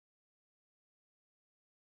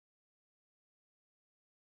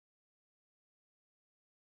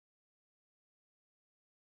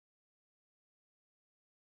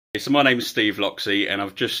So my name's Steve Loxley and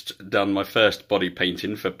I've just done my first body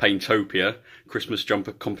painting for Paintopia Christmas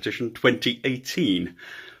Jumper Competition 2018.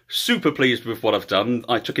 Super pleased with what I've done.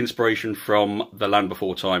 I took inspiration from The Land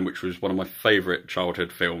Before Time, which was one of my favourite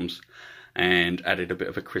childhood films, and added a bit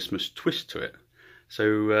of a Christmas twist to it.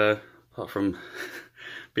 So apart from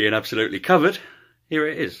being absolutely covered, here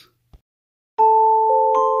it is.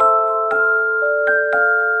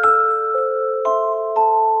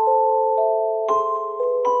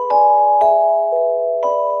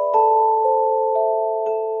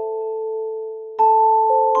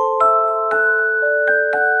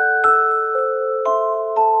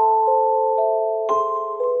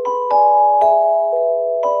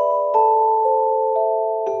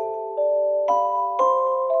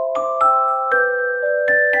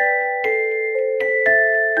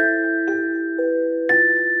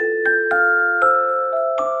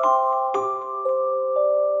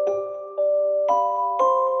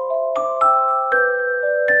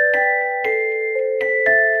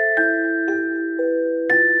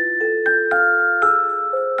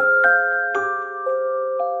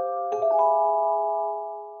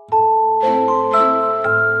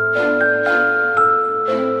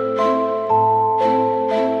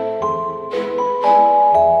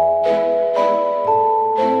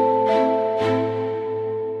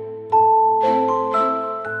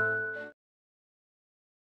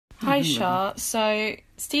 Hi Shah, so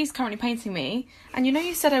Steve's currently painting me, and you know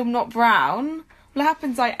you said I'm not brown? What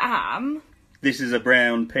happens I am. This is a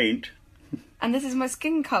brown paint. And this is my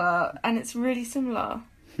skin colour, and it's really similar.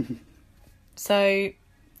 So,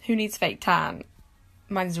 who needs fake tan?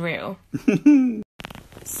 Mine's real.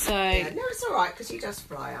 So, yeah, no, it's alright, because you just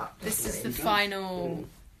fly up. this is the final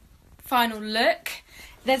look.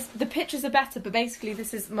 The pictures are better, but basically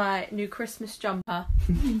this is my new Christmas jumper.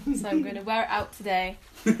 So I'm going to wear it out today.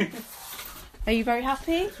 Are you very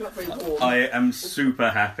happy? It's not very warm. I am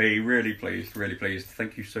super happy, really pleased, really pleased.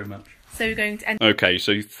 Thank you so much. So we're going to end. Okay,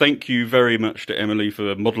 so thank you very much to Emily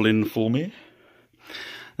for modelling for me.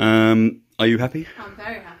 Are you happy? I'm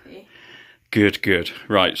very happy. Good, good.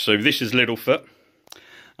 Right, so this is Littlefoot.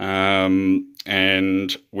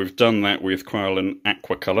 And we've done that with Kryolan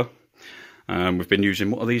Aqua Colour. We've been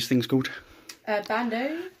using, what are these things called?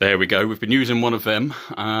 Bando. There we go, we've been using one of them.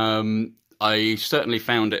 I certainly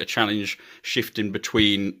found it a challenge shifting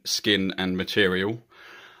between skin and material.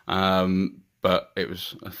 But it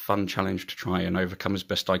was a fun challenge to try and overcome as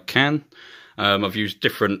best I can. I've used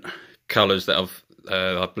different colours that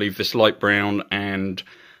I believe this light brown and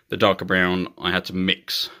the darker brown I had to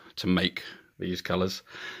mix to make these colours.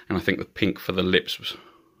 And I think the pink for the lips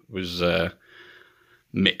was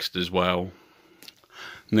mixed as well.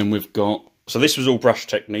 And then we've got, so this was all brush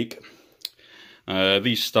technique.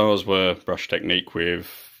 These stars were brush technique with,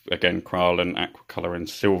 again, Kryolan Aqua Colour and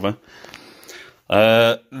silver.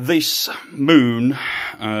 This moon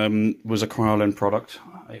was a Kryolan product.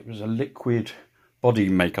 It was a liquid body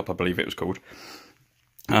makeup, I believe it was called.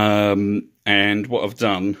 And what I've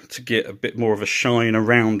done to get a bit more of a shine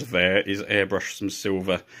around there is airbrush some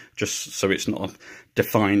silver, just so it's not a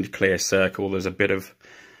defined clear circle. There's a bit of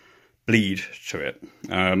bleed to it.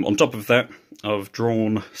 On top of that, I've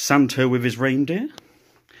drawn Santa with his reindeer.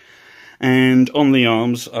 And on the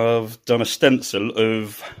arms, I've done a stencil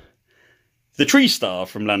of the tree star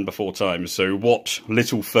from Land Before Time. So what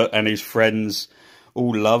Littlefoot and his friends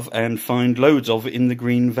all love and find loads of in the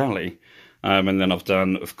Green Valley. And then I've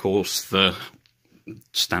done, of course, the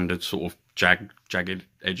standard sort of jagged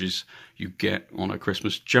edges you get on a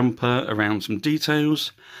Christmas jumper around some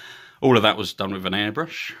details. All of that was done with an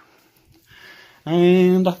airbrush.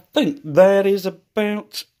 And I think that is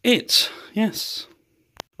about it, yes.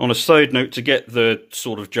 On a side note, to get the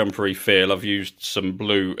sort of jumpery feel, I've used some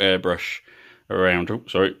blue airbrush around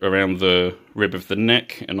the rib of the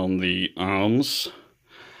neck and on the arms.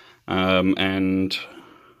 And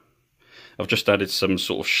I've just added some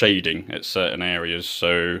sort of shading at certain areas.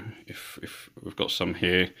 So if we've got some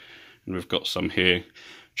here and we've got some here,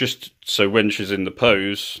 just so when she's in the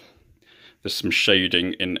pose, there's some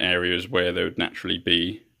shading in areas where there would naturally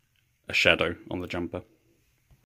be a shadow on the jumper.